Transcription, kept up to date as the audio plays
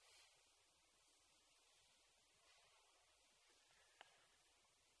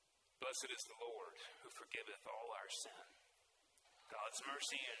Blessed is the Lord, who forgiveth all our sin. God's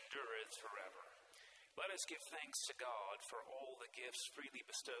mercy endureth forever. Let us give thanks to God for all the gifts freely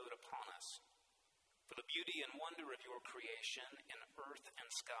bestowed upon us, for the beauty and wonder of your creation in earth and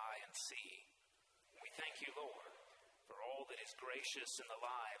sky and sea. We thank you, Lord, for all that is gracious in the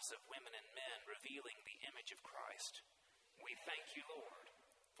lives of women and men, revealing the image of Christ. We thank you, Lord,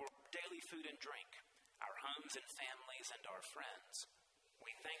 for daily food and drink, our homes and families and our friends.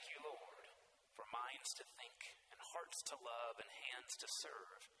 We thank you, Lord, for minds to think and hearts to love and hands to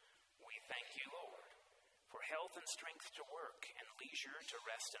serve. We thank you, Lord, for health and strength to work and leisure to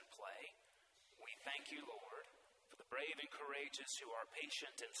rest and play. We thank you, Lord, for the brave and courageous who are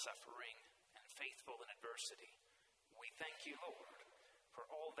patient in suffering and faithful in adversity. We thank you, Lord, for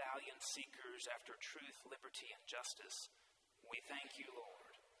all valiant seekers after truth, liberty, and justice. We thank you,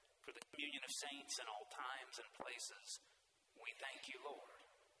 Lord, for the communion of saints in all times and places. We thank you, Lord.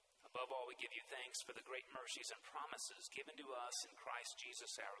 Above all, we give you thanks for the great mercies and promises given to us in Christ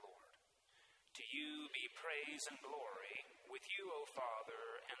Jesus our Lord. To you be praise and glory, with you, O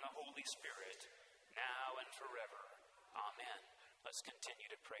Father, and the Holy Spirit, now and forever. Amen. Let's continue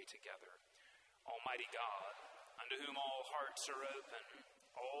to pray together. Almighty God, unto whom all hearts are open,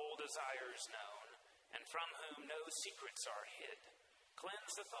 all desires known, and from whom no secrets are hid,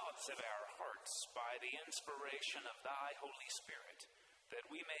 cleanse the thoughts of our hearts by the inspiration of thy Holy Spirit, that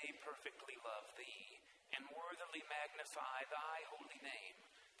we may perfectly love thee and worthily magnify thy holy name,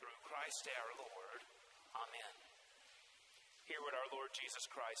 through Christ our Lord. Amen. Hear what our Lord Jesus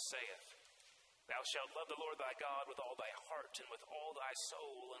Christ saith. Thou shalt love the Lord thy God with all thy heart, and with all thy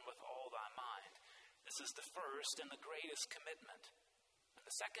soul, and with all thy mind. This is the first and the greatest commitment. And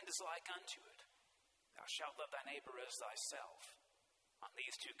the second is like unto it. Thou shalt love thy neighbor as thyself. On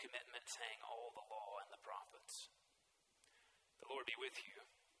these two commitments hang all the law and the prophets. The Lord be with you.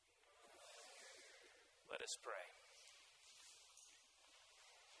 Let us pray.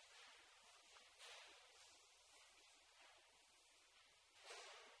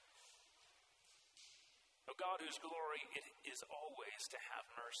 O God, whose glory it is always to have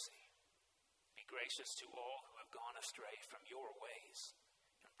mercy, be gracious to all who have gone astray from your ways,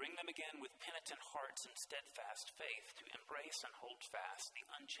 and bring them again with penitent hearts and steadfast faith to embrace and hold fast the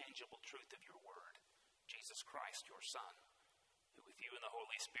unchangeable truth of your word, Jesus Christ, your Son, who with you and the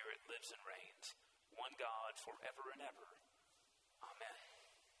Holy Spirit lives and reigns, one God, forever and ever. Amen.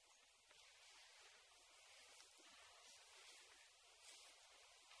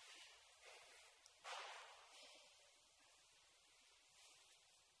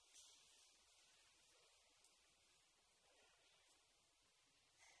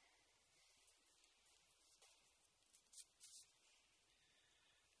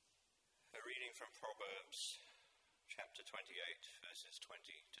 A reading from Proverbs, chapter 28, verses 20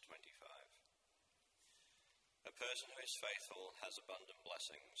 to 25. A person who is faithful has abundant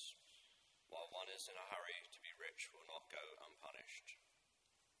blessings, while one is in a hurry to be rich will not go unpunished.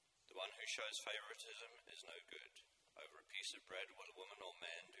 The one who shows favoritism is no good. Over a piece of bread will a woman or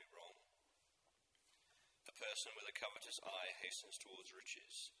man do wrong. A person with a covetous eye hastens towards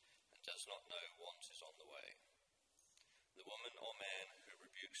riches, and does not know want is on the way. The woman or man who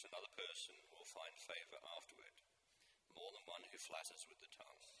rebukes another person will find favor afterward, more than one who flatters with the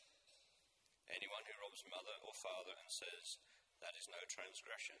tongue. Anyone who robs mother or father and says, "That is no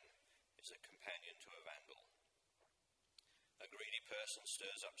transgression," is a companion to a vandal. A greedy person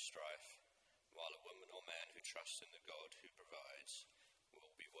stirs up strife, while a woman or man who trusts in the God who provides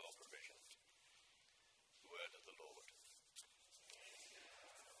will be well provisioned. The word of the Lord.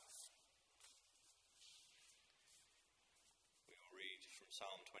 We will read from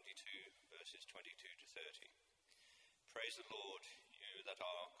Psalm 22, verses 22 to 30. Praise the Lord, you that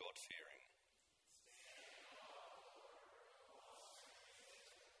are God-fearing.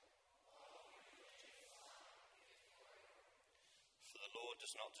 For the Lord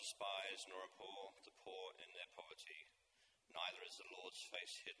does not despise nor abhor the poor in their poverty, neither is the Lord's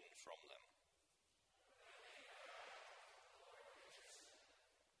face hidden from them.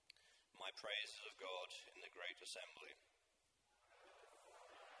 My praise is of God in the great assembly.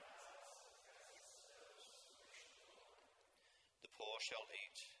 The poor shall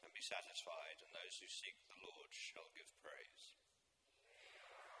eat and be satisfied, and those who seek the Lord shall give praise.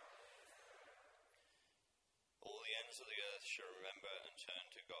 All the ends of the earth shall remember and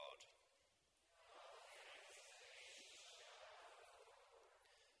turn to God.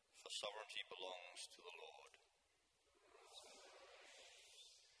 For sovereignty belongs to the Lord.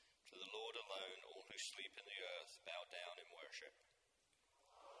 To the Lord alone all who sleep in the earth bow down in worship.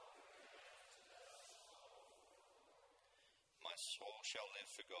 My My soul shall live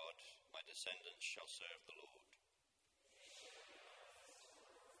for God, my descendants shall serve the Lord.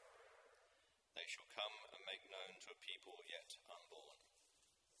 They shall come and make known to a people yet unborn.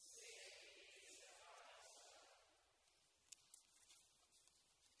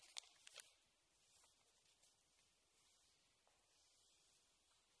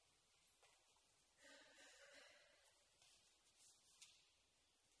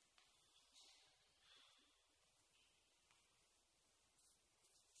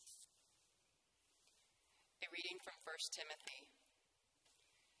 A reading from 1 Timothy.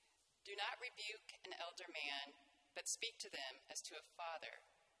 Do not rebuke an elder man, but speak to them as to a father,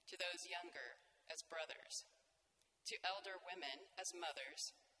 to those younger as brothers, to elder women as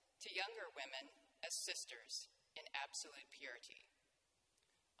mothers, to younger women as sisters in absolute purity.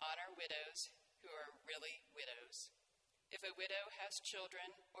 Honor widows who are really widows. If a widow has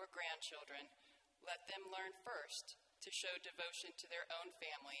children or grandchildren, let them learn first to show devotion to their own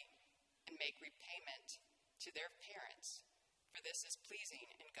family and make repayment to their parents, for this is pleasing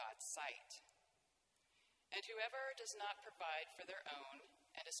in God's sight. And whoever does not provide for their own,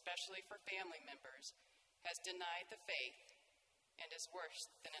 and especially for family members, has denied the faith and is worse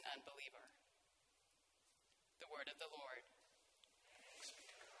than an unbeliever. The word of the Lord.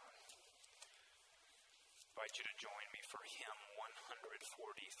 I invite you to join me for hymn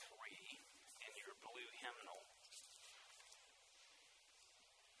 143 in your blue hymnal.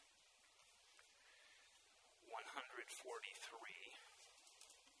 143.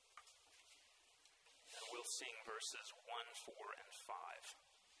 And we'll sing verses 1, 4, and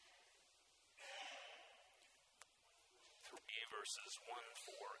 5. 3 verses 1,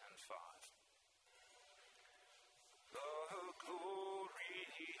 4, and 5. The glory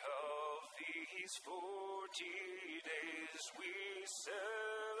of these 40 days we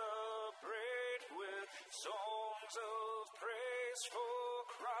celebrate with songs of praise for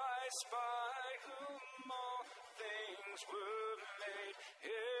Christ, by whom all things were made.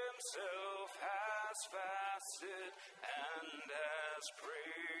 Himself has fasted and has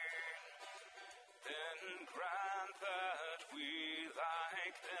prayed. Then grant that we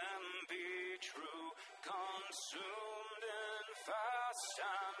like them be true, consumed in fast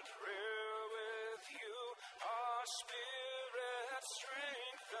and prayer with you. Our spirit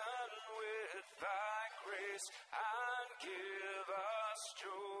strengthen with thy grace, and give us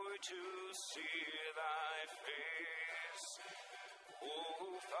joy to see thy face.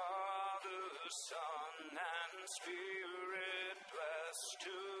 O Father, Son, and Spirit, blessed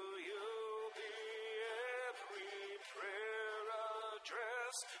to you be every prayer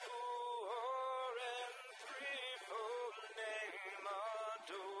addressed, who are in threefold name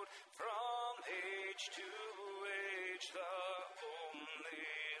adored, from age to age, the only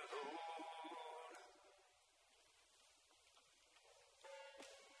Lord.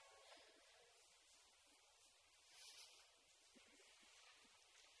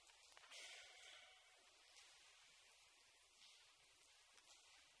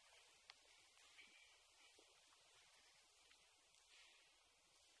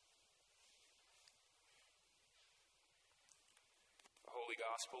 Holy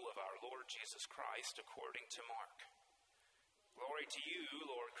Gospel of our Lord Jesus Christ according to Mark. Glory to you,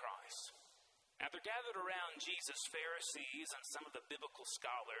 Lord Christ. Now there gathered around Jesus Pharisees and some of the biblical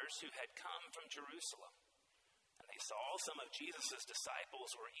scholars who had come from Jerusalem. And they saw some of Jesus'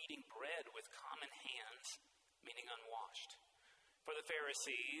 disciples were eating bread with common hands, meaning unwashed. For the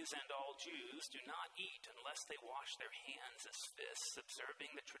Pharisees and all Jews do not eat unless they wash their hands as fists,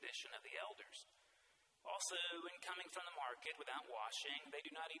 observing the tradition of the elders. Also, when coming from the market without washing, they do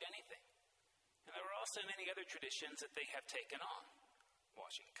not eat anything. And there are also many other traditions that they have taken on,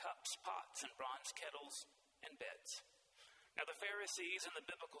 washing cups, pots, and bronze kettles, and beds. Now the Pharisees and the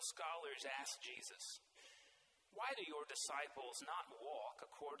biblical scholars asked Jesus, "Why do your disciples not walk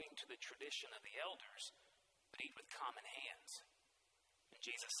according to the tradition of the elders, but eat with common hands?" And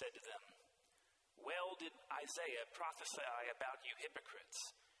Jesus said to them, "Well did Isaiah prophesy about you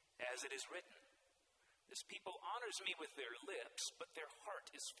hypocrites, as it is written, 'This people honors me with their lips, but their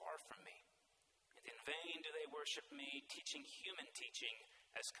heart is far from me. And in vain do they worship me, teaching human teaching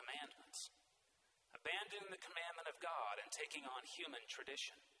as commandments, abandoning the commandment of God and taking on human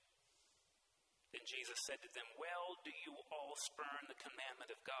tradition.' Then Jesus said to them, 'Well do you all spurn the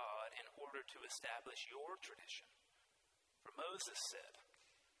commandment of God in order to establish your tradition. For Moses said,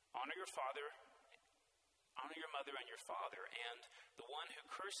 Honor your mother and your father, and the one who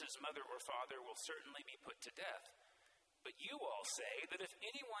curses mother or father will certainly be put to death. But you all say that if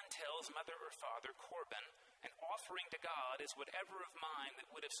anyone tells mother or father, Corban, an offering to God is whatever of mine that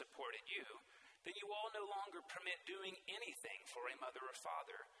would have supported you, Then you all no longer permit doing anything for a mother or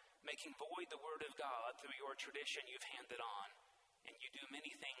father, making void the word of God through your tradition you've handed on, and you do many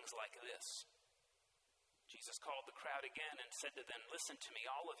things like this. Jesus called the crowd again and said to them, "Listen to me,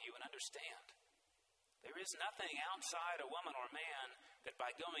 all of you, and understand. There is nothing outside a woman or man that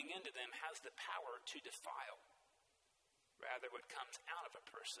by going into them has the power to defile. Rather, what comes out of a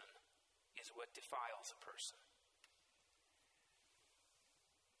person is what defiles a person."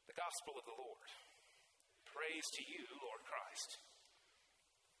 The gospel of the Lord. Praise to you, Lord Christ.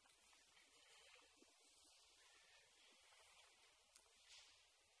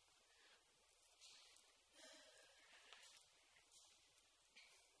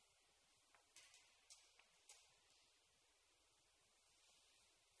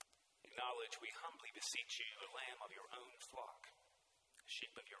 Acknowledge, we humbly beseech you, a lamb of your own flock, a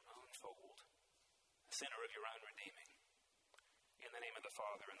sheep of your own fold, a sinner of your own redeeming. In the name of the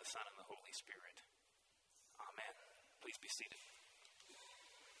Father, and the Son, and the Holy Spirit. Amen. Please be seated.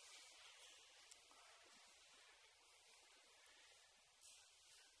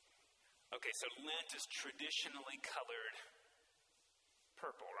 Okay, so Lent is traditionally colored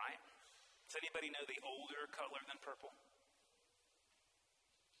purple, right? Does anybody know the older color than purple?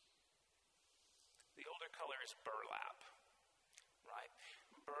 The older color is burlap, right?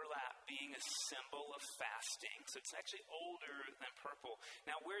 Burlap being a symbol of fasting, so it's actually older than purple.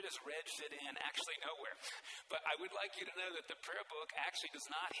 Now, where does red fit in? Actually, nowhere. But I would like you to know that the prayer book actually does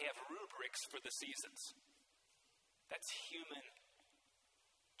not have rubrics for the seasons. That's human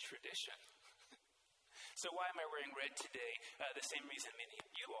tradition. So why am I wearing red today? The same reason many of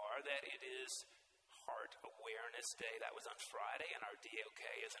you are, that it is Heart Awareness Day. That was on Friday, and our DOK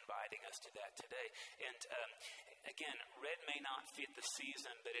is inviting us to that today. And again, red may not fit the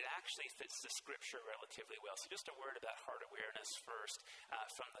season, but it actually fits the scripture relatively well. So just a word about heart awareness first.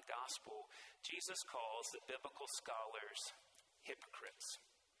 From the gospel, Jesus calls the biblical scholars hypocrites.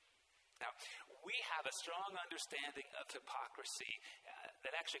 Now, we have a strong understanding of hypocrisy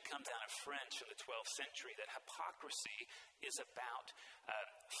that actually comes out of French in the 12th century, that hypocrisy is about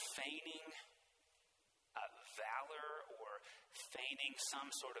feigning valor or feigning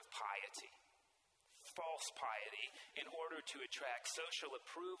some sort of piety, false piety, in order to attract social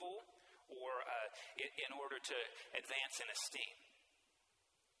approval or in order to advance in esteem.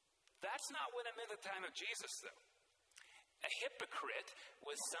 That's not what it meant at the time of Jesus, though. A hypocrite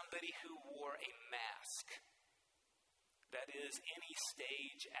was somebody who wore a mask. That is, any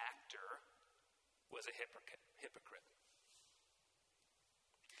stage actor was a hypocrite.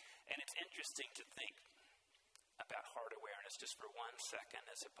 And it's interesting to think about heart awareness just for 1 second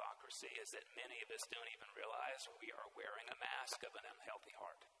as hypocrisy, is that many of us don't even realize we are wearing a mask of an unhealthy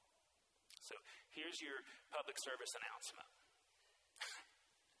heart. So here's your public service announcement.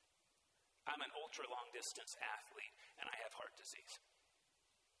 I'm an ultra-long distance athlete, and I have heart disease.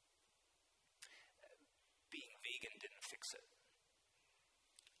 Being vegan didn't fix it.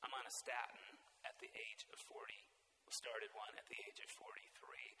 I'm on a statin at the age of 40. Started one at the age of 43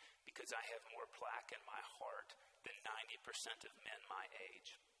 because I have more plaque in my heart than 90% of men my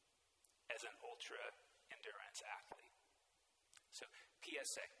age as an ultra-endurance athlete. So,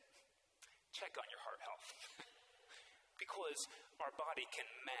 PSA, check on your heart health. Because our body can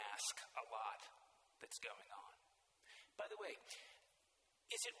mask a lot that's going on. By the way,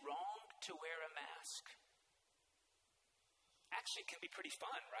 is it wrong to wear a mask? Actually, it can be pretty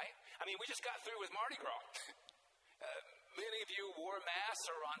fun, right? I mean, we just got through with Mardi Gras. Many of you wore masks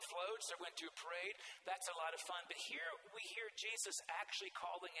or on floats or went to a parade. That's a lot of fun. But here we hear Jesus actually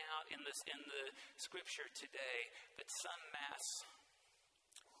calling out in the scripture today that some masks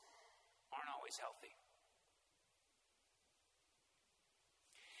aren't always healthy.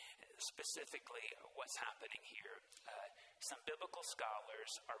 Specifically, what's happening here, some biblical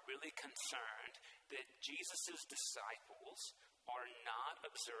scholars are really concerned that Jesus' disciples are not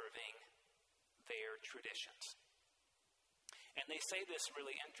observing their traditions. And they say this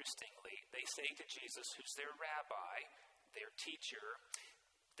really interestingly. They say to Jesus, who's their rabbi, their teacher,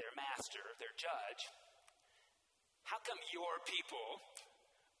 their master, their judge, how come your people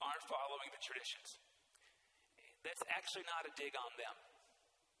aren't following the traditions? That's actually not a dig on them.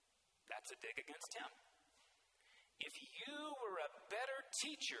 That's a dig against him. If you were a better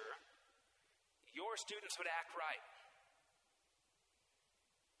teacher, your students would act right.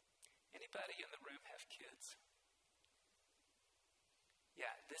 Anybody in the room have kids?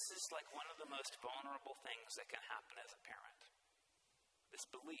 Yeah, this is like one of the most vulnerable things that can happen as a parent. This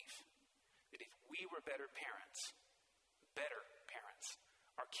belief that if we were better parents,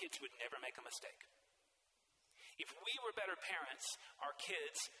 our kids would never make a mistake. If we were better parents, our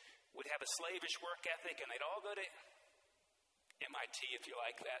kids would have a slavish work ethic, and they'd all go to MIT, if you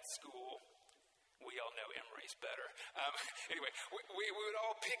like that school. We all know Emory's better. Anyway, we would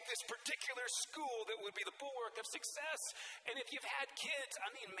all pick this particular school that would be the bulwark of success. And if you've had kids,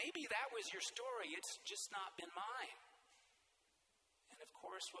 I mean, maybe that was your story. It's just not been mine. And of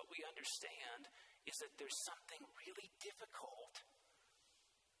course, what we understand is that there's something really difficult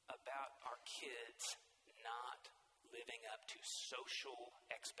about our kids not living up to social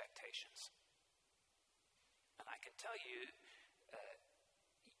expectations. And I can tell you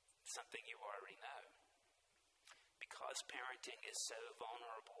something you already know. Because parenting is so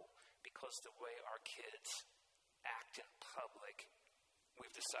vulnerable, because the way our kids act in public,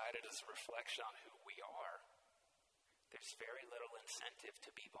 we've decided as a reflection on who we are, there's very little incentive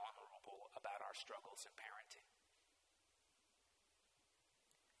to be vulnerable about our struggles in parenting.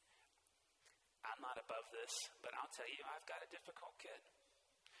 I'm not above this, but I'll tell you, I've got a difficult kid.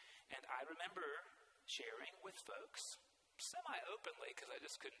 And I remember sharing with folks semi-openly, because I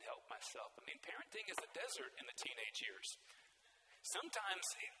just couldn't help myself. I mean, parenting is a desert in the teenage years. Sometimes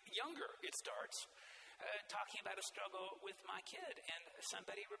younger it starts, talking about a struggle with my kid. And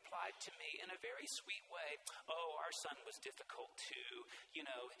somebody replied to me in a very sweet way, oh, our son was difficult too. You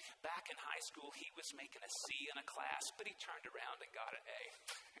know, back in high school, he was making a C in a class, but he turned around and got an A.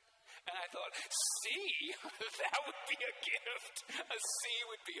 And I thought, C? That would be a gift. A C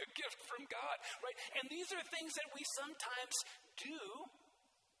would be a gift from God, right? And these are things that we sometimes do,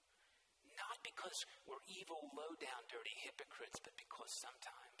 not because we're evil, low-down, dirty hypocrites, but because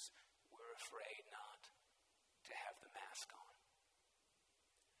sometimes we're afraid not to have the mask on.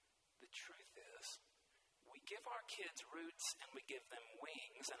 The truth is, we give our kids roots and we give them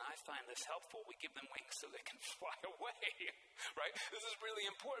wings, and I find this helpful. We give them wings so they can fly away, right? This is really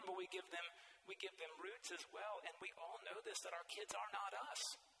important, but we give them roots as well, and we all know this, that our kids are not us.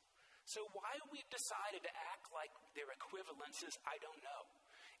 So why we've decided to act like their equivalences, I don't know.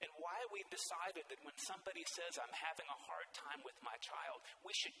 And why we've decided that when somebody says, I'm having a hard time with my child,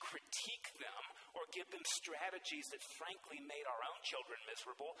 we should critique them or give them strategies that frankly made our own children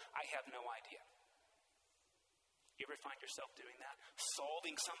miserable, I have no idea. You ever find yourself doing that?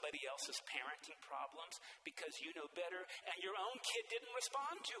 Solving somebody else's parenting problems because you know better and your own kid didn't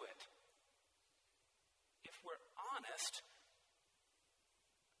respond to it. If we're honest,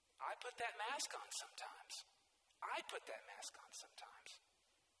 I put that mask on sometimes. I put that mask on sometimes.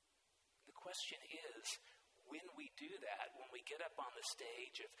 The question is, when we do that, when we get up on the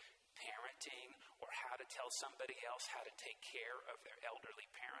stage of parenting or how to tell somebody else how to take care of their elderly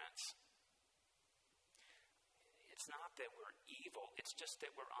parents, it's not that we're evil, it's just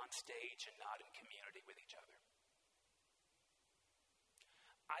that we're on stage and not in community with each other.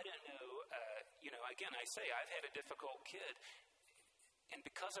 I don't know, again, I say I've had a difficult kid, and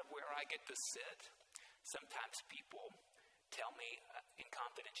because of where I get to sit, sometimes people tell me in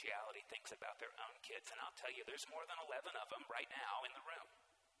confidentiality things about their own kids, and I'll tell you there's more than 11 of them right now in the room.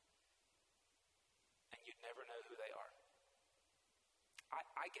 And you'd never know who they are.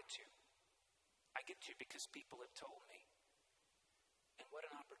 I get to. I get to because people have told me. And what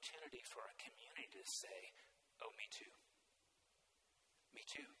an opportunity for a community to say, oh, me too. Me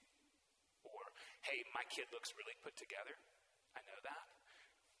too. Or, hey, my kid looks really put together. I know that.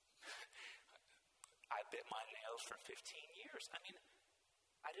 I bit my nails for 15 years. I mean,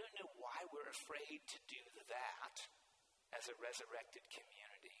 I don't know why we're afraid to do that as a resurrected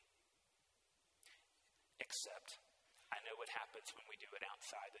community. Except I know what happens when we do it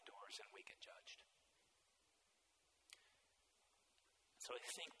outside the doors and we get judged. So I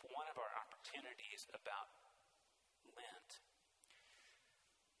think one of our opportunities about Lent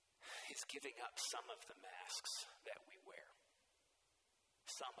is giving up some of the masks that we wear.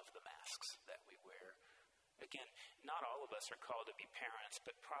 Some of the masks that we wear. Again, not all of us are called to be parents,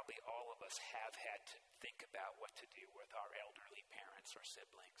 but probably all of us have had to think about what to do with our elderly parents or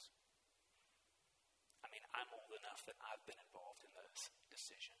siblings. I mean, I'm old enough that I've been involved in those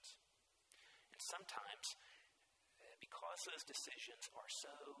decisions. And sometimes, because those decisions are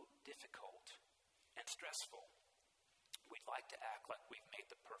so difficult and stressful, we'd like to act like we've made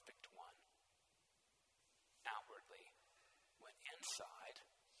the perfect one outwardly, when inside,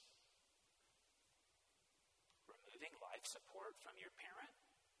 removing life support from your parent,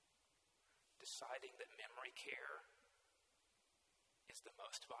 deciding that memory care is the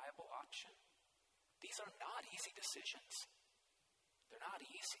most viable option. These are not easy decisions. They're not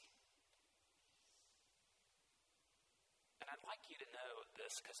easy. And I'd like you to know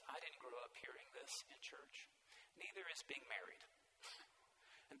this, because I didn't grow up hearing this in church. Neither is being married.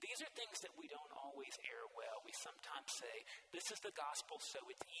 And these are things that we don't always air well. We sometimes say, this is the gospel, so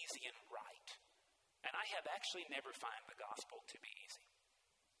it's easy and right. And I have actually never found the gospel to be easy.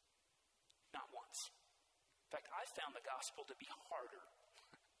 Not once. In fact, I found the gospel to be harder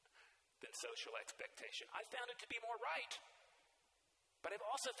than social expectation. I found it to be more right. But I've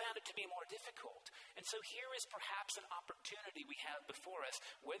also found it to be more difficult. And so here is perhaps an opportunity we have before us,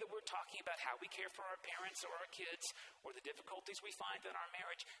 whether we're talking about how we care for our parents or our kids, or the difficulties we find in our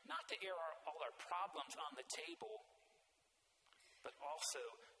marriage, not to air all our problems on the table, but also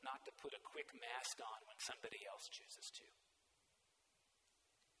not to put a quick mask on when somebody else chooses to.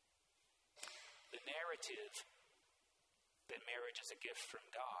 The narrative that marriage is a gift from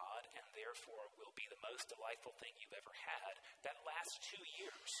God and therefore will be the most delightful thing you've ever had, that lasts 2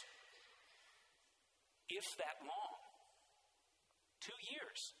 years. If that long. 2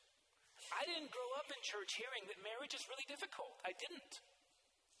 years. I didn't grow up in church hearing that marriage is really difficult. I didn't.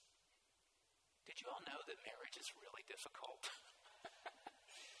 Did you all know that marriage is really difficult?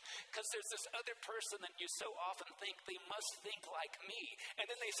 Because there's this other person that you so often think they must think like me, and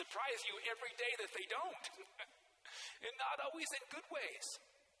then they surprise you every day that they don't. And not always in good ways.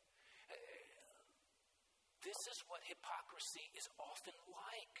 This is what hypocrisy is often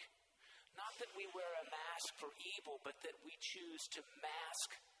like. Not that we wear a mask for evil, but that we choose to mask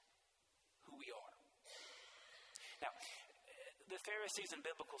who we are. Now, the Pharisees and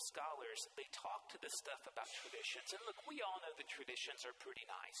biblical scholars, they talk to this stuff about traditions. And look, we all know that traditions are pretty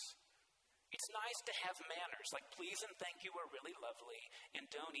nice. It's nice to have manners, like please and thank you are really lovely, and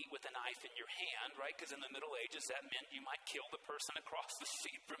don't eat with a knife in your hand, right? Because in the Middle Ages, that meant you might kill the person across the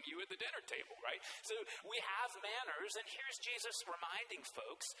seat from you at the dinner table, right? So we have manners, and here's Jesus reminding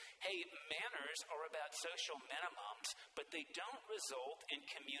folks, hey, manners are about social minimums, but they don't result in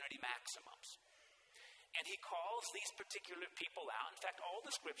community maximums. And he calls these particular people out. In fact, all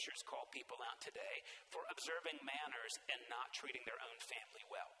the scriptures call people out today for observing manners and not treating their own family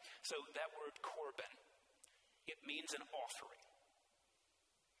well. So that word korban, it means an offering.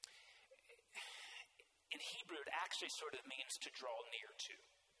 In Hebrew, it actually sort of means to draw near to.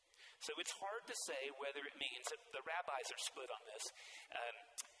 So it's hard to say whether it means, the rabbis are split on this,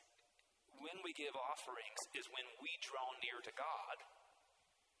 when we give offerings is when we draw near to God,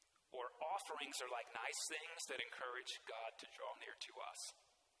 or offerings are like nice things that encourage God to draw near to us.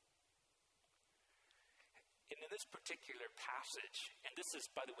 And in this particular passage, and this is,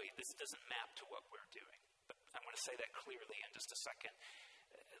 by the way, this doesn't map to what we're doing, but I want to say that clearly in just a second.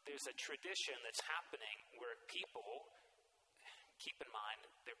 There's a tradition that's happening where people, keep in mind,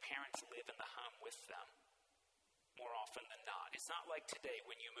 their parents live in the home with them more often than not. It's not like today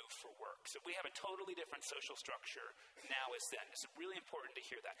when you move for work. So we have a totally different social structure now as then. It's really important to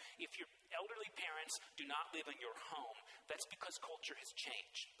hear that. If your elderly parents do not live in your home, that's because culture has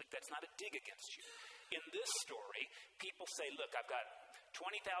changed. Like, that's not a dig against you. In this story, people say, look, I've got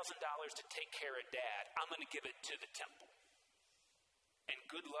 $20,000 to take care of Dad. I'm going to give it to the temple. And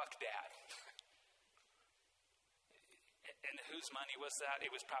good luck, Dad. And whose money was that? It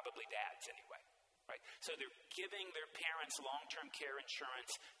was probably Dad's anyway. Right? So they're giving their parents long-term care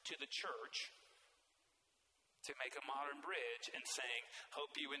insurance to the church to make a modern bridge and saying,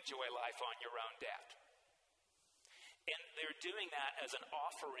 hope you enjoy life on your own, Dad. And they're doing that as an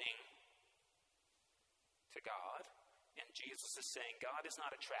offering to God. And Jesus is saying God is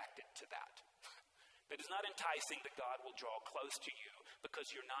not attracted to that. That is not enticing that God will draw close to you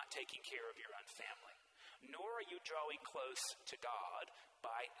because you're not taking care of your own family. Nor are you drawing close to God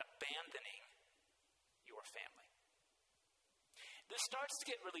by abandoning your family. This starts to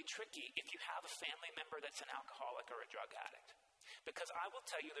get really tricky if you have a family member that's an alcoholic or a drug addict. Because I will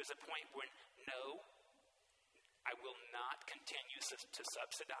tell you there's a point when, no, I will not continue to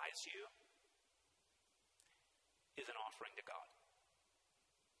subsidize you, is an offering to God.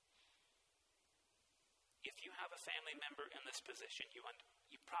 If you have a family member in this position,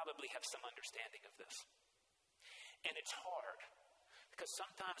 you probably have some understanding of this. And it's hard. Because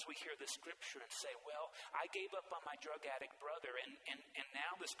sometimes we hear the scripture and say, well, I gave up on my drug addict brother, and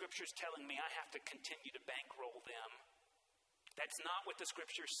now the scripture's telling me I have to continue to bankroll them. That's not what the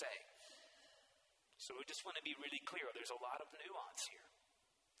scriptures say. So we just want to be really clear. There's a lot of nuance here.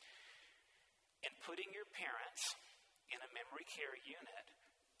 And putting your parents in a memory care unit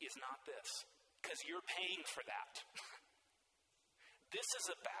is not this. Because you're paying for that. This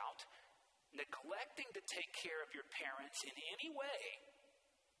is about neglecting to take care of your parents in any way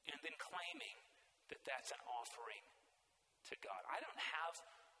and then claiming that that's an offering to God. I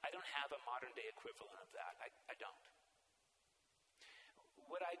don't have a modern day equivalent of that. I don't.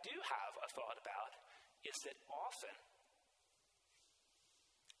 What I do have a thought about is that often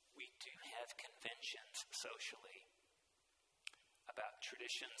we do have conventions socially about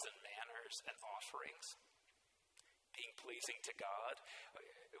traditions and manners and offerings being pleasing to God,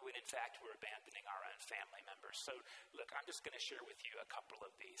 when in fact we're abandoning our own family members. So, look, I'm just going to share with you a couple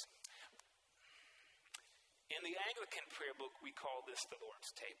of these. In the Anglican prayer book, we call this the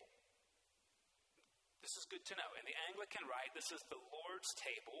Lord's table. This is good to know. In the Anglican rite, this is the Lord's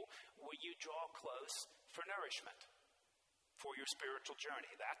table where you draw close for nourishment, for your spiritual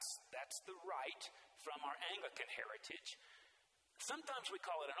journey. That's the rite from our Anglican heritage. Sometimes we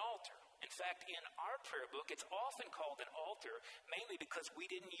call it an altar. In fact, in our prayer book, it's often called an altar, mainly because we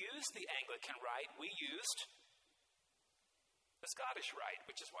didn't use the Anglican rite. We used the Scottish rite,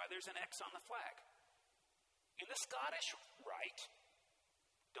 which is why there's an X on the flag. In the Scottish rite,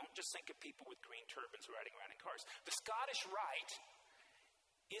 don't just think of people with green turbans riding around in cars. The Scottish rite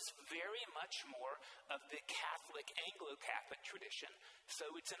is very much more of the Catholic, Anglo-Catholic tradition, so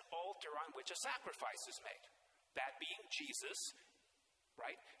it's an altar on which a sacrifice is made. That being Jesus,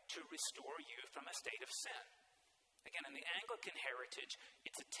 right, to restore you from a state of sin. Again, in the Anglican heritage,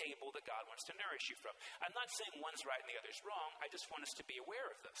 it's a table that God wants to nourish you from. I'm not saying one's right and the other's wrong. I just want us to be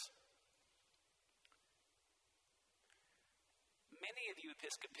aware of this. Many of you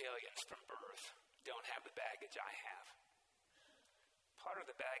Episcopalians from birth don't have the baggage I have. Part of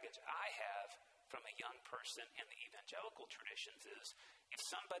the baggage I have from a young person in the evangelical traditions is, if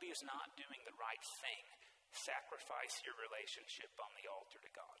somebody is not doing the right thing, sacrifice your relationship on the altar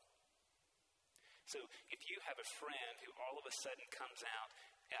to God. So if you have a friend who all of a sudden comes out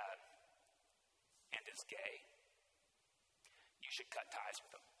and is gay, you should cut ties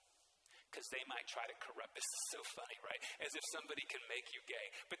with them. Because they might try to corrupt. This is so funny, right? As if somebody can make you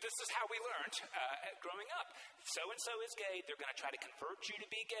gay. But this is how we learned growing up. So-and-so is gay. They're going to try to convert you to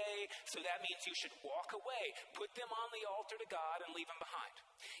be gay. So that means you should walk away. Put them on the altar to God and leave them behind.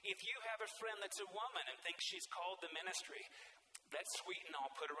 If you have a friend that's a woman and thinks she's called to ministry, that's sweet and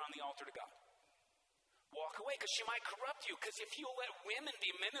I'll put her on the altar to God. Walk away, because she might corrupt you. Because if you'll let women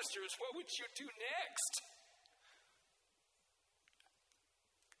be ministers, what would you do next?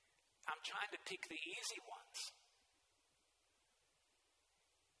 I'm trying to pick the easy ones.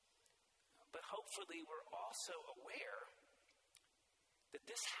 But hopefully we're also aware that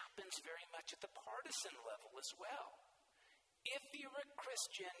this happens very much at the partisan level as well. If you're a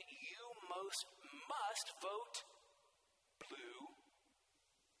Christian, you must vote blue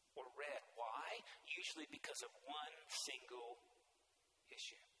or red. Why? Usually because of one single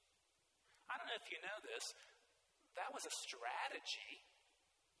issue. I don't know if you know this. That was a strategy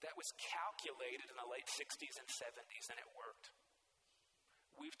that was calculated in the late 60s and 70s, and it worked.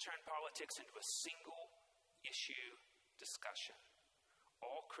 We've turned politics into a single issue discussion.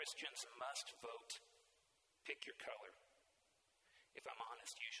 All Christians must vote. Pick your color. If I'm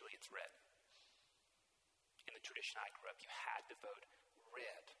honest, usually it's red. In the tradition I grew up, you had to vote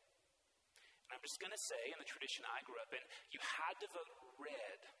red. And I'm just going to say, in the tradition I grew up in, you had to vote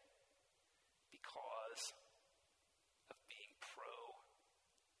red because of being pro-life.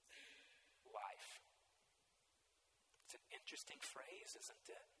 It's an interesting phrase, isn't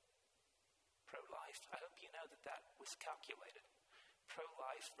it? Pro-life. I hope you know that that was calculated.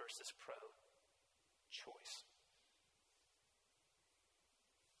 Pro-life versus pro-choice.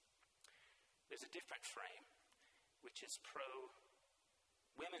 There's a different frame, which is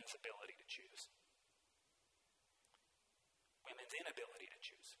pro-women's ability to choose. Women's inability to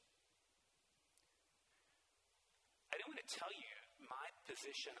choose. I don't want to tell you my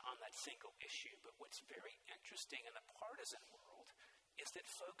position on that single issue, but what's very interesting in the partisan world is that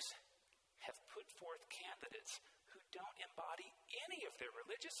folks have put forth candidates who don't embody any of their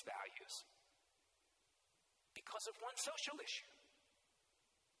religious values because of one social issue.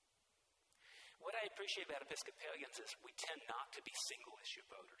 What I appreciate about Episcopalians is we tend not to be single-issue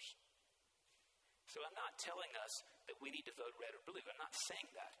voters. So I'm not telling us that we need to vote red or blue. I'm not saying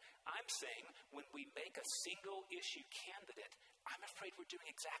that. I'm saying when we make a single-issue candidate, I'm afraid we're doing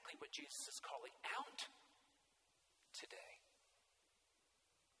exactly what Jesus is calling out today.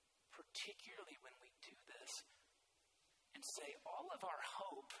 Particularly when we do this and say all of our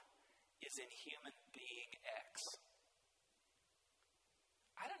hope is in human being X.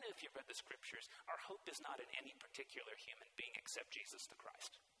 I don't know if you've read the scriptures. Our hope is not in any particular human being except Jesus the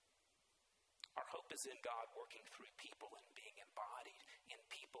Christ. Our hope is in God working through people and being embodied in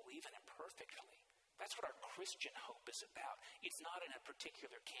people, even imperfectly. That's what our Christian hope is about. It's not in a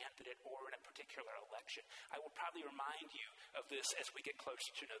particular candidate or in a particular election. I will probably remind you of this as we get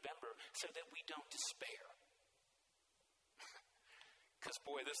closer to November so that we don't despair. Because,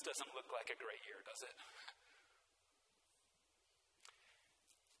 boy, this doesn't look like a great year, does it?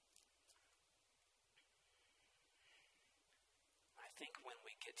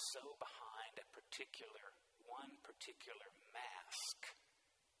 get so behind one particular mask,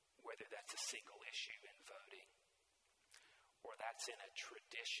 whether that's a single issue in voting, or that's in a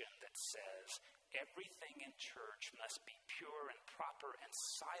tradition that says everything in church must be pure and proper and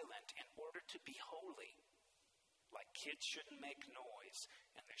silent in order to be holy. Like kids shouldn't make noise,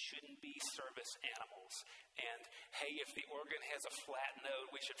 and there shouldn't be service animals. And, hey, if the organ has a flat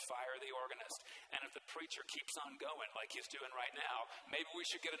note, we should fire the organist. And if the preacher keeps on going like he's doing right now, maybe we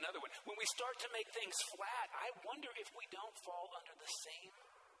should get another one. When we start to make things flat, I wonder if we don't fall under the same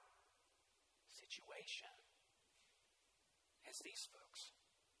situation as these folks.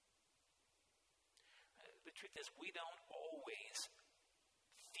 The truth is, we don't always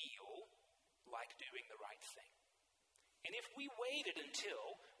feel like doing the right thing. And if we waited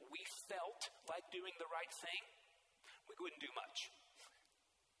until we felt like doing the right thing, we wouldn't do much.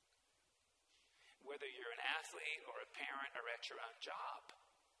 Whether you're an athlete or a parent or at your own job.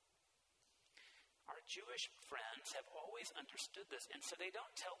 Our Jewish friends have always understood this, and so they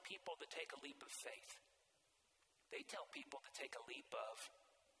don't tell people to take a leap of faith. They tell people to take a leap of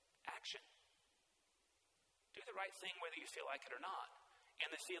action. Do the right thing whether you feel like it or not, and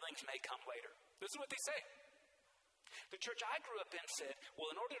the feelings may come later. This is what they say. The church I grew up in said, well,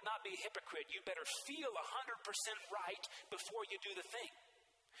 in order to not be a hypocrite, you better feel 100% right before you do the thing.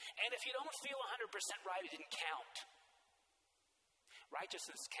 And if you don't feel 100% right, it didn't count.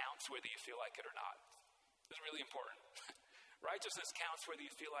 Righteousness counts whether you feel like it or not. It's really important. Righteousness counts whether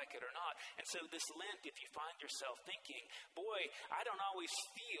you feel like it or not. And so this Lent, if you find yourself thinking, boy, I don't always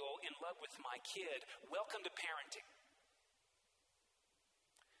feel in love with my kid, welcome to parenting.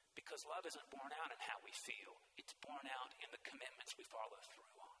 Because love isn't born out in how we feel. It's born out in the commitments we follow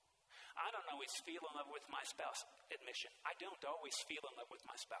through on. I don't always feel in love with my spouse. Admission, I don't always feel in love with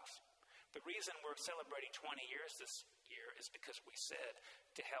my spouse. The reason we're celebrating 20 years this year is because we said,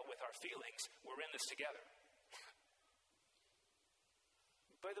 to hell with our feelings, we're in this together.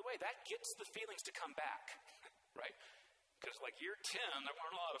 By the way, that gets the feelings to come back, right? Because like year 10, there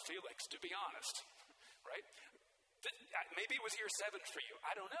weren't a lot of feelings, to be honest, right? Maybe it was year 7 for you.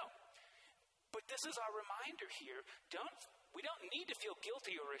 I don't know. But this is our reminder here. We don't need to feel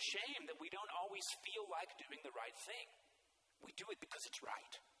guilty or ashamed that we don't always feel like doing the right thing. We do it because it's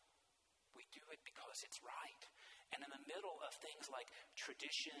right. We do it because it's right. And in the middle of things like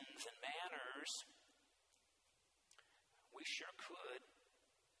traditions and manners, we sure could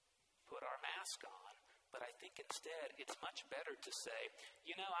put our mask on. But I think instead it's much better to say,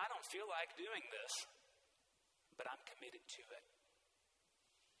 I don't feel like doing this, but I'm committed to it.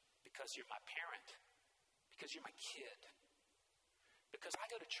 Because you're my parent. Because you're my kid. Because I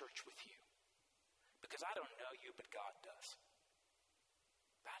go to church with you. Because I don't know you, but God does.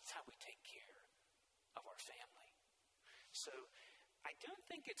 That's how we take care of our family. So I don't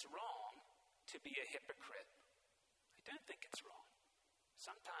think it's wrong to be a hypocrite. I don't think it's wrong.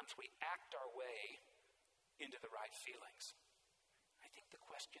 Sometimes we act our way into the right feelings. I think the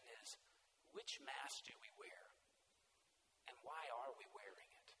question is, which mask do we wear? And why are we wearing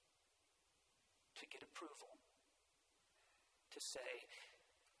it? To get approval. To say,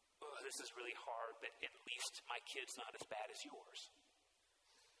 oh, this is really hard, but at least my kid's not as bad as yours.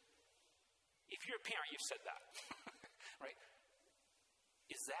 If you're a parent, you've said that, right?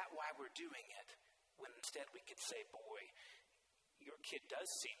 Is that why we're doing it? When instead we could say, boy, your kid does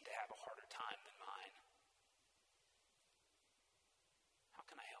seem to have a harder time than mine. How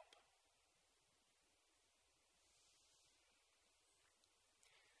can I help?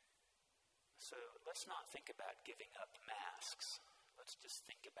 So let's not think about giving up masks. Let's just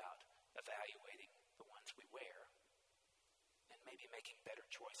think about evaluating the ones we wear and maybe making better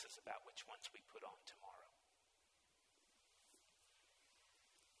choices about which ones we put on tomorrow.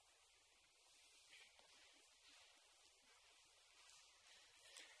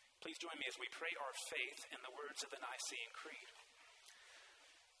 Please join me as we pray our faith in the words of the Nicene Creed.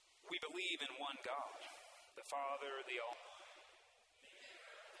 We believe in one God, the Father, the Almighty.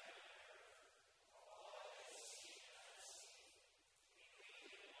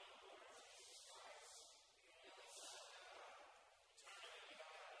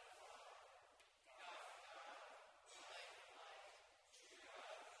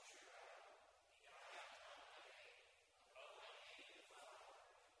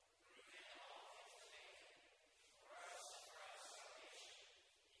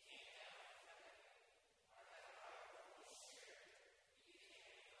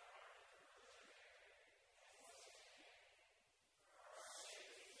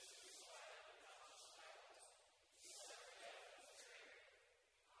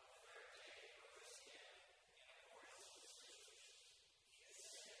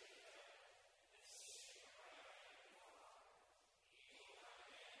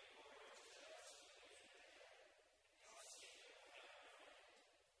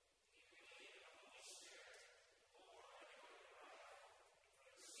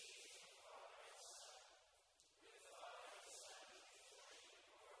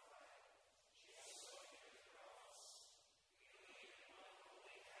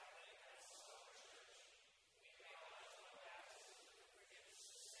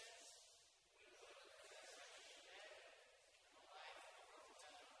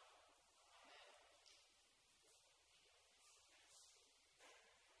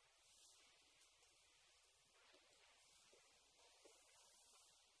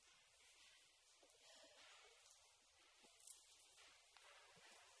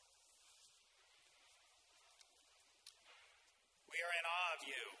 are in awe of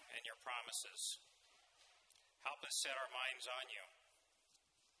you and your promises. Help us set our minds on you.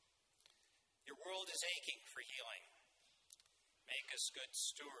 Your world is aching for healing. Make us good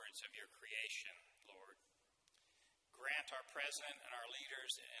stewards of your creation, Lord. Grant our president and our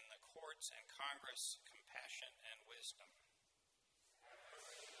leaders in the courts and Congress compassion and wisdom.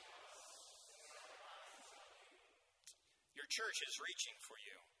 Your church is reaching for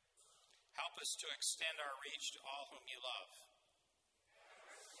you. Help us to extend our reach to all whom you love.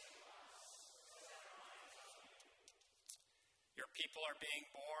 Your people are being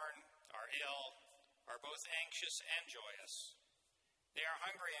born, are ill, are both anxious and joyous. They are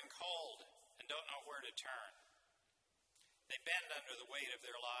hungry and cold and don't know where to turn. They bend under the weight of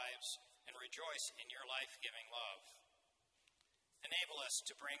their lives and rejoice in your life-giving love. Enable us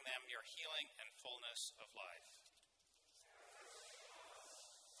to bring them your healing and fullness of life.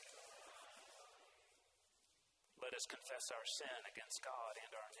 Let us confess our sin against God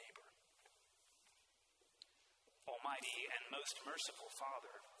and our neighbor. Almighty and most merciful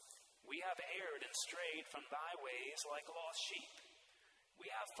Father, we have erred and strayed from thy ways like lost sheep. We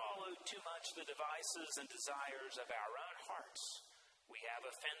have followed too much the devices and desires of our own hearts. We have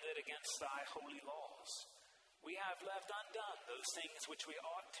offended against thy holy laws. We have left undone those things which we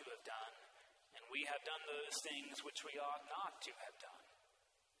ought to have done, and we have done those things which we ought not to have done.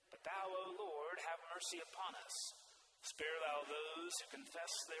 But thou, O Lord, have mercy upon us. Spare thou those who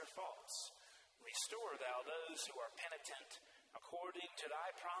confess their faults. Restore thou those who are penitent, according to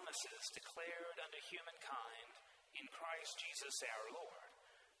thy promises declared unto humankind in Christ Jesus our Lord.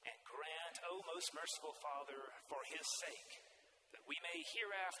 And grant, O most merciful Father, for his sake, that we may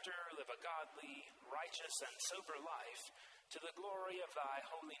hereafter live a godly, righteous, and sober life to the glory of thy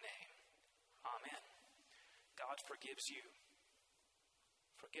holy name. Amen. God forgives you.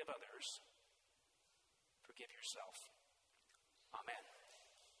 Forgive others. Forgive yourself. Amen.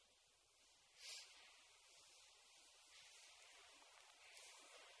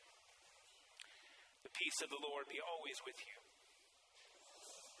 The peace of the Lord be always with you.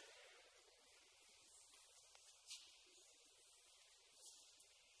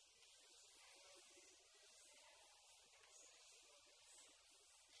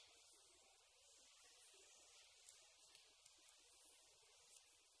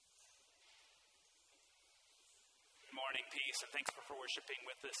 Morning, peace, and thanks for worshiping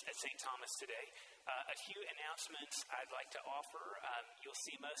with us at St. Thomas today. A few announcements I'd like to offer. You'll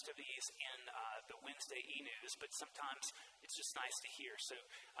see most of these in the Wednesday e-news, but sometimes it's just nice to hear. So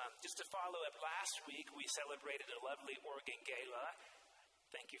just to follow up, last week we celebrated a lovely organ gala.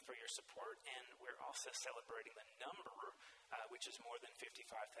 Thank you for your support, and we're also celebrating the number, which is more than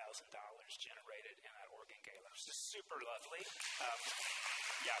 $55,000 generated in that organ gala. It's just super lovely.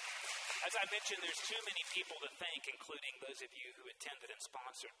 Yeah. As I mentioned, there's too many people to thank, including those of you who attended and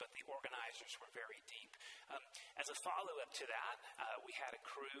sponsored, but the organizers were very deep. As a follow-up to that, we had a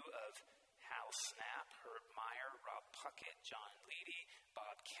crew of Hal Snap, Herb Meyer, Rob Puckett, John Leedy,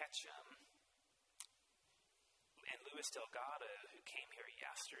 Bob Ketchum, and Louis Delgado, who came here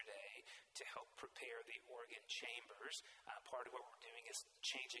yesterday to help prepare the organ chambers. Part of what we're doing is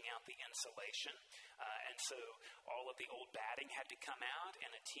changing out the insulation. And so all of the old batting had to come out,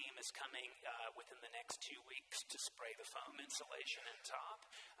 and a team is coming within the next 2 weeks to spray the foam insulation on top.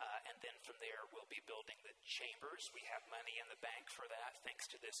 And then from there, we'll be building the chambers. We have money in the bank for that, thanks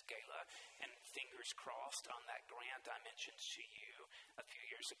to this gala. And fingers crossed on that grant I mentioned to you a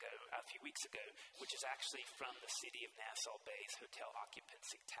few weeks ago, which is actually from the City of Nassau Bay's hotel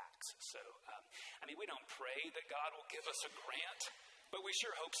occupancy tax. So, we don't pray that God will give us a grant, but we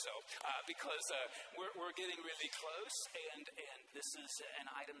sure hope so, because we're getting really close, and this is an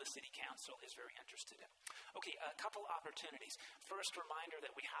item the City Council is very interested in. Okay, a couple opportunities. First, reminder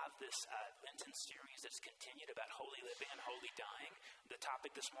that we have this Lenten series that's continued about holy living and holy dying. The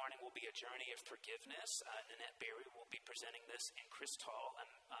topic this morning will be a journey of forgiveness. Nanette Berry will be presenting this in Christ Hall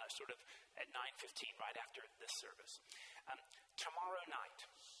sort of at 9:15, right after this service. Tomorrow night,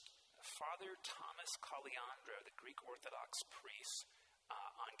 Father Thomas Caliandro, the Greek Orthodox priest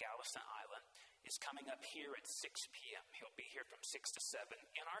on Galveston Island, is coming up here at 6 p.m. He'll be here from 6 to 7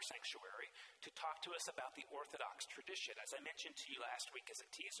 in our sanctuary to talk to us about the Orthodox tradition. As I mentioned to you last week as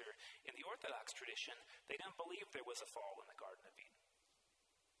a teaser, in the Orthodox tradition, they don't believe there was a fall in the Garden of Eden.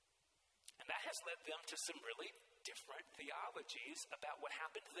 And that has led them to some really different theologies about what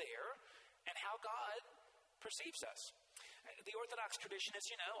happened there and how God perceives us. The Orthodox tradition, as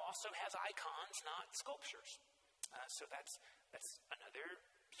you know, also has icons, not sculptures. So that's another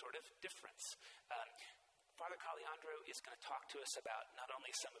sort of difference. Father Caliandro is going to talk to us about not only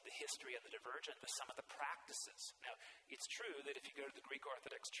some of the history of the Divergent, but some of the practices. Now, it's true that if you go to the Greek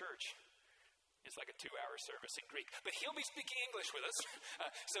Orthodox Church, it's like a 2-hour service in Greek. But he'll be speaking English with us.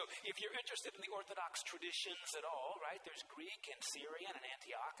 So if you're interested in the Orthodox traditions at all, right, there's Greek and Syrian and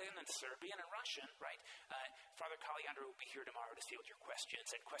Antiochian and Serbian and Russian, right? Father Caliandro will be here tomorrow to field your questions,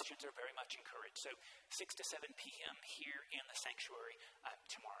 and questions are very much encouraged. So 6 to 7 p.m. here in the sanctuary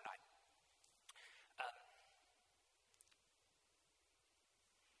tomorrow night.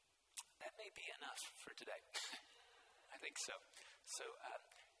 That may be enough for today. I think so. So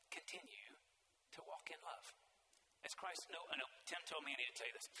continue to walk in love. As Christ, Tim told me I need to tell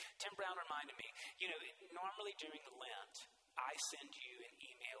you this. Tim Brown reminded me, normally during Lent, I send you an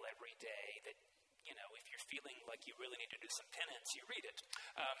email every day that, if you're feeling like you really need to do some penance, you read it.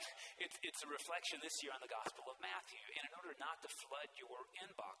 It's a reflection this year on the Gospel of Matthew. And in order not to flood your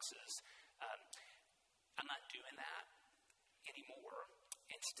inboxes, I'm not doing that anymore.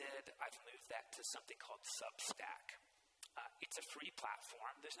 Instead, I've moved that to something called Substack. It's a free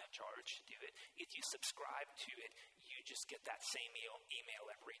platform. There's no charge to do it. If you subscribe to it, you just get that same email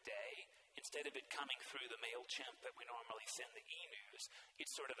every day. Instead of it coming through the MailChimp that we normally send the e-news,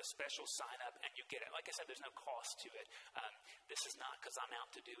 it's sort of a special sign-up, and you get it. Like I said, there's no cost to it. This is not because I'm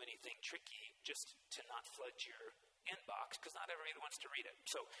out to do anything tricky, just to not flood your inbox, because not everybody wants to read it.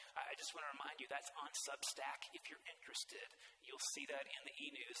 So I just want to remind you, that's on Substack. If you're interested, you'll see that in the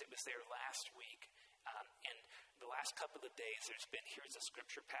e-news. It was there last week. And the last couple of days, here's a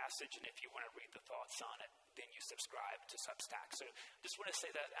scripture passage, and if you want to read the thoughts on it, then you subscribe to Substack. So just want to say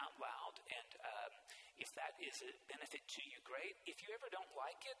that out loud, and if that is a benefit to you, great. If you ever don't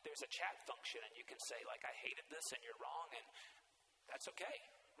like it, there's a chat function, and you can say, like, I hated this, and you're wrong, and that's okay,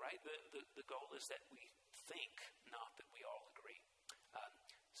 right? The goal is that we think, not that we all agree.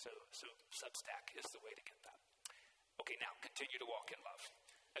 So Substack is the way to get that. Okay, now continue to walk in love.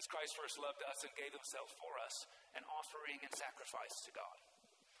 As Christ first loved us and gave himself for us, an offering and sacrifice to God.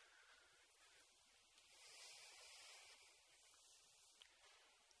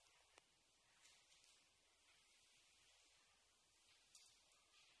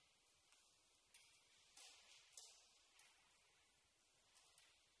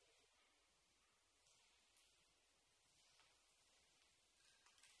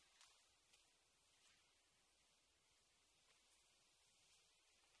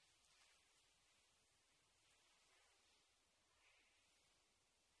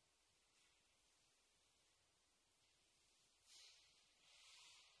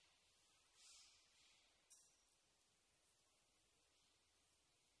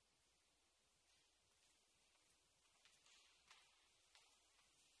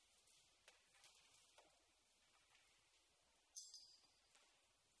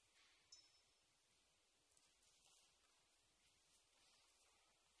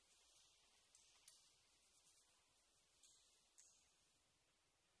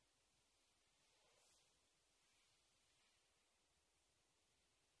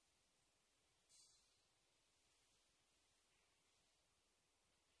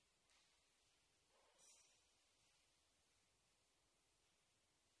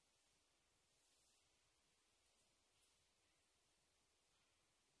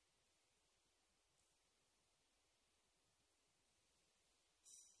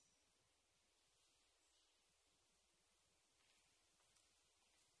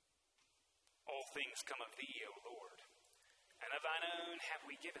 All things come of thee, O Lord, and of thine own have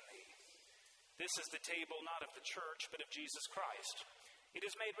we given thee. This is the table not of the church, but of Jesus Christ. It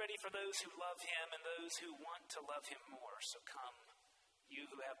is made ready for those who love him and those who want to love him more. So come, you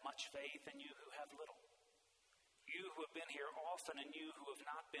who have much faith and you who have little. You who have been here often and you who have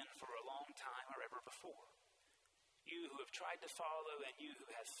not been for a long time or ever before. You who have tried to follow and you who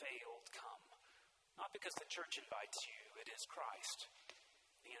have failed, come. Not because the church invites you, it is Christ.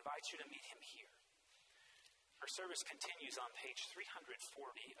 He invites you to meet him here. Our service continues on page 340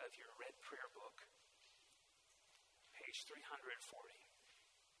 of your red prayer book. Page 340.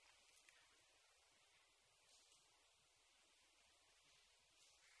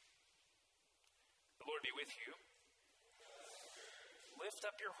 The Lord be with you. Lift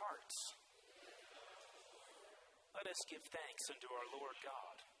up your hearts. Let us give thanks unto our Lord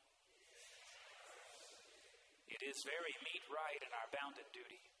God. It is very meet, right, and our bounden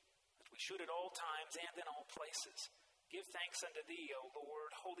duty, that we should at all times and in all places give thanks unto thee, O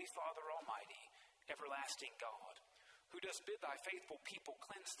Lord, Holy Father Almighty, everlasting God, who dost bid thy faithful people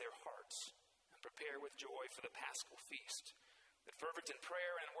cleanse their hearts and prepare with joy for the Paschal feast, that fervent in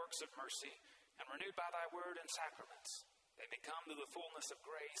prayer and works of mercy, and renewed by thy word and sacraments, they may come to the fullness of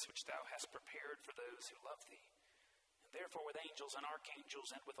grace which thou hast prepared for those who love thee. And therefore with angels and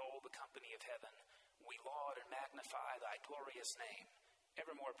archangels and with all the company of heaven, we laud and magnify thy glorious name,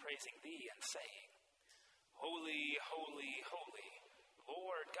 evermore praising thee and saying, Holy, holy, holy,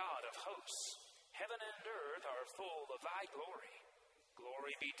 Lord God of hosts, heaven and earth are full of thy glory.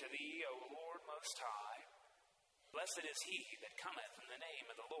 Glory be to thee, O Lord most high. Blessed is he that cometh in the name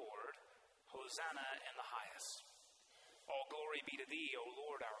of the Lord. Hosanna in the highest. All glory be to thee, O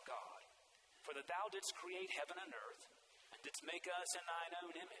Lord our God, for that thou didst create heaven and earth, and didst make us in thine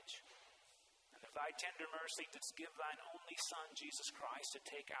own image. And of thy tender mercy didst give thine only Son, Jesus Christ, to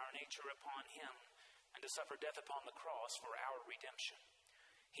take our nature upon him, and to suffer death upon the cross for our redemption.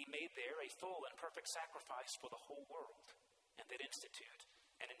 He made there a full and perfect sacrifice for the whole world, and did institute,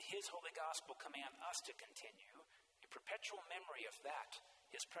 and in his holy gospel command us to continue, in perpetual memory of that,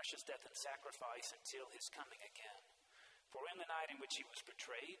 his precious death and sacrifice until his coming again. For in the night in which he was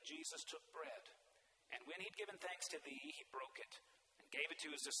betrayed, Jesus took bread, and when he'd given thanks to thee, he broke it, and gave it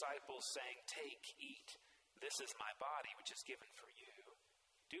to his disciples, saying, Take, eat, this is my body, which is given for you.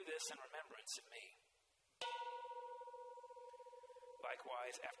 Do this in remembrance of me.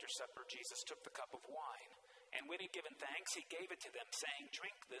 Likewise, after supper, Jesus took the cup of wine, and when he'd given thanks, he gave it to them, saying,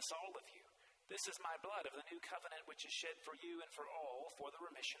 Drink this, all of you. This is my blood of the new covenant, which is shed for you and for all for the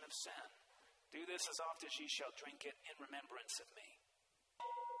remission of sin. Do this as oft as ye shall drink it in remembrance of me.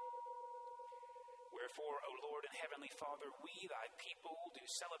 Wherefore, O Lord and heavenly Father, we thy people do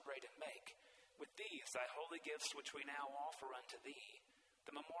celebrate and make, with these thy holy gifts which we now offer unto thee,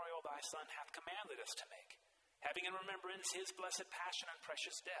 the memorial thy Son hath commanded us to make, having in remembrance his blessed passion and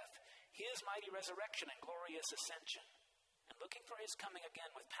precious death, his mighty resurrection and glorious ascension, and looking for his coming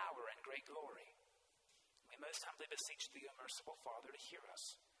again with power and great glory. We most humbly beseech thee, O merciful Father, to hear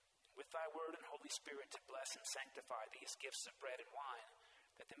us, and with thy word and Holy Spirit to bless and sanctify these gifts of bread and wine,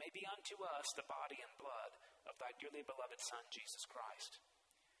 that they may be unto us the body and blood of thy dearly beloved Son, Jesus Christ.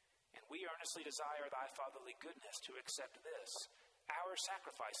 And we earnestly desire thy fatherly goodness to accept this, our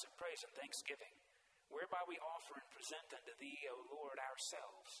sacrifice of praise and thanksgiving, whereby we offer and present unto thee, O Lord,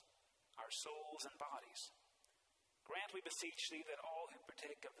 ourselves, our souls and bodies. Grant, we beseech thee, that all who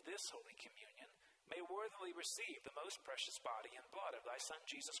partake of this holy communion may worthily receive the most precious body and blood of thy Son,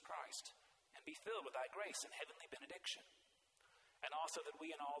 Jesus Christ, and be filled with thy grace and heavenly benediction. And also that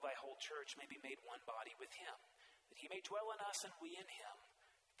we and all thy whole church may be made one body with him, that he may dwell in us and we in him,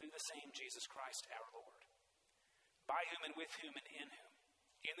 through the same Jesus Christ our Lord. By whom and with whom and in whom,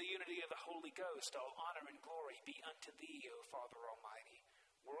 in the unity of the Holy Ghost, all honor and glory be unto thee, O Father Almighty,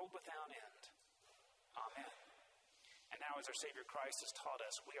 world without end. Amen. And now, as our Savior Christ has taught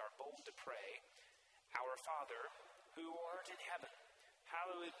us, we are bold to pray, Our Father, who art in heaven,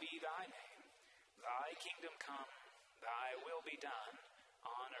 hallowed be thy name. Thy kingdom come, thy will be done,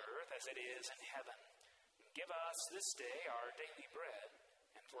 on earth as it is in heaven. Give us this day our daily bread,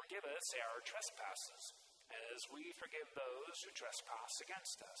 and forgive us our trespasses, as we forgive those who trespass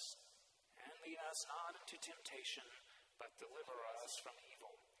against us. And lead us not into temptation, but deliver us from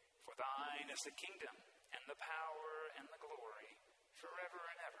evil. For thine is the kingdom, and the power, and the glory, forever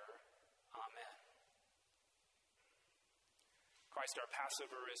and ever. Amen. Christ our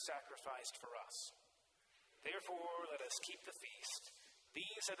Passover is sacrificed for us. Therefore, let us keep the feast.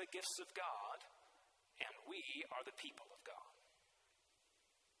 These are the gifts of God, and we are the people of God.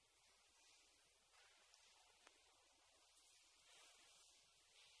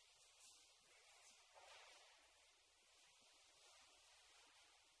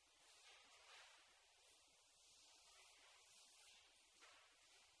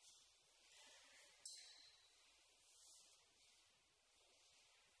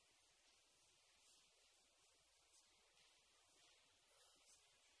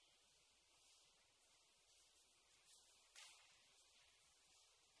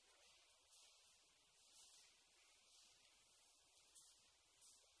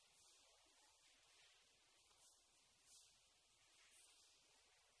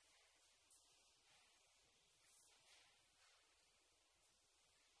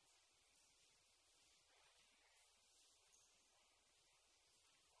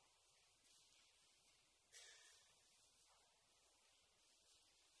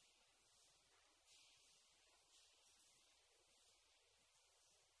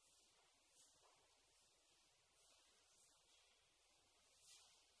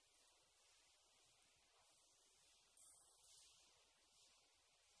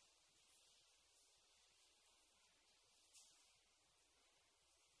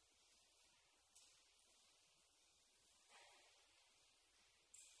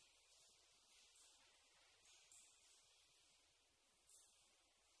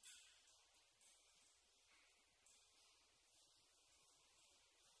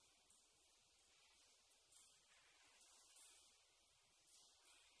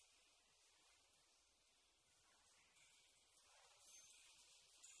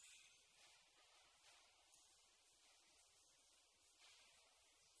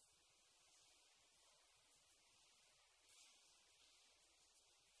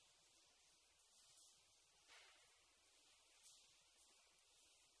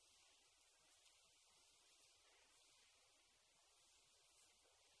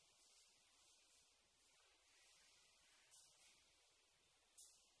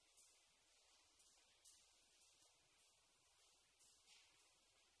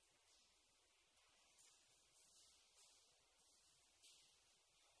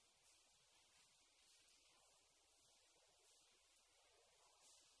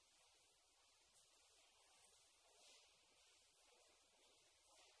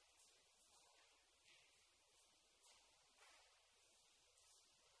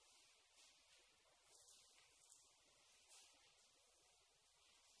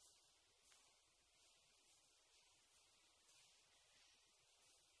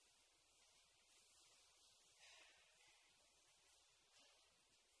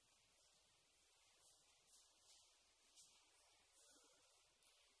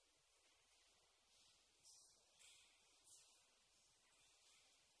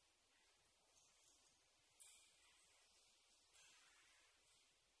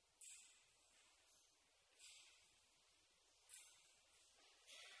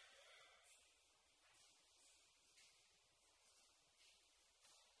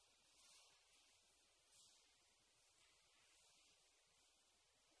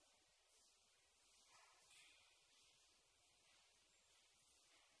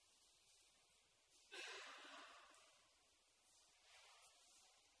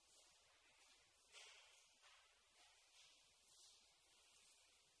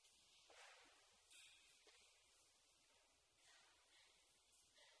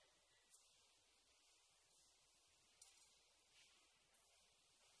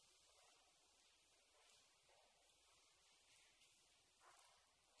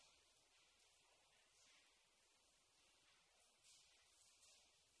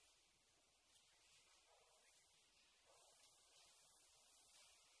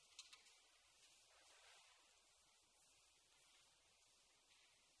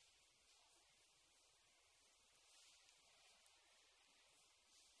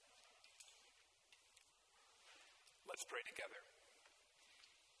 Let's pray together.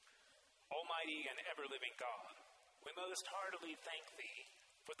 Almighty and ever-living God, we most heartily thank Thee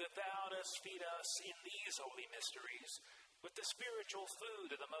for that Thou dost feed us in these holy mysteries with the spiritual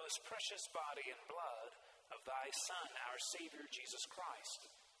food of the most precious body and blood of Thy Son, our Savior, Jesus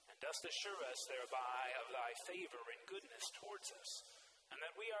Christ, and dost assure us thereby of Thy favor and goodness towards us, and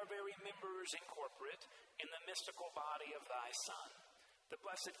that we are very members incorporate in the mystical body of Thy Son, the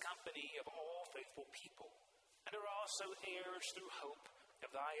blessed company of all faithful people, and are also heirs through hope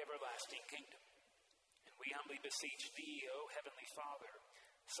of Thy everlasting kingdom. And we humbly beseech Thee, O Heavenly Father,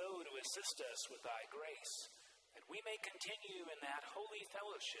 so to assist us with Thy grace, that we may continue in that holy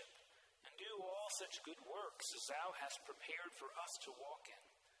fellowship and do all such good works as Thou hast prepared for us to walk in,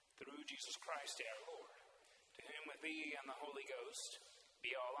 through Jesus Christ our Lord, to whom with Thee and the Holy Ghost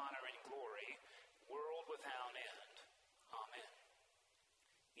be all honor and glory, world without end. Amen.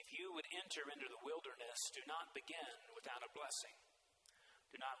 If you would enter into the wilderness, do not begin without a blessing.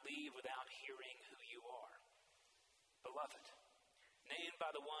 Do not leave without hearing who you are. Beloved, named by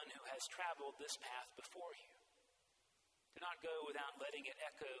the one who has traveled this path before you. Do not go without letting it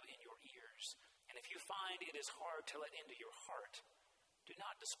echo in your ears, and if you find it is hard to let into your heart, do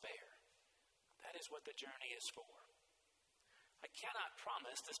not despair. That is what the journey is for. I cannot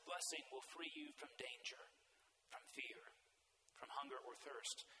promise this blessing will free you from danger, from fear, from hunger or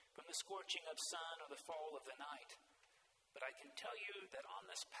thirst, from the scorching of sun or the fall of the night. But I can tell you that on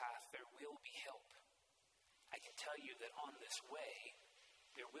this path there will be help. I can tell you that on this way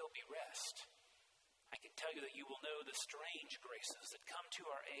there will be rest. I can tell you that you will know the strange graces that come to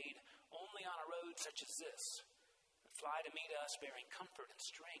our aid only on a road such as this, that fly to meet us bearing comfort and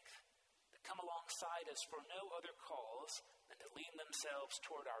strength, that come alongside us for no other cause than to lean themselves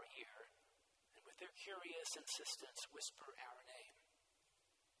toward our ear, and with their curious insistence whisper our name.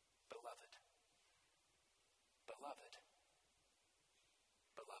 Beloved. Beloved.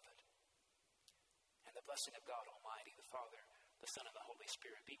 Beloved. And the blessing of God Almighty, the Father, the Son, and the Holy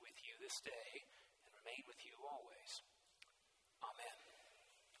Spirit be with you this day and remain with you always. Amen.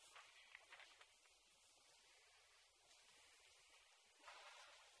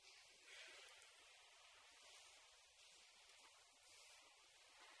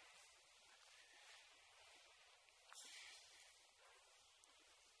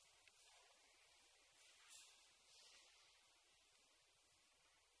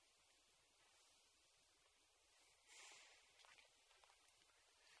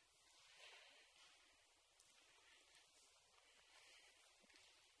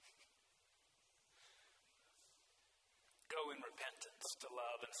 Go in repentance to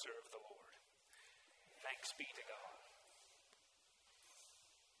love and serve the Lord. Thanks be to God.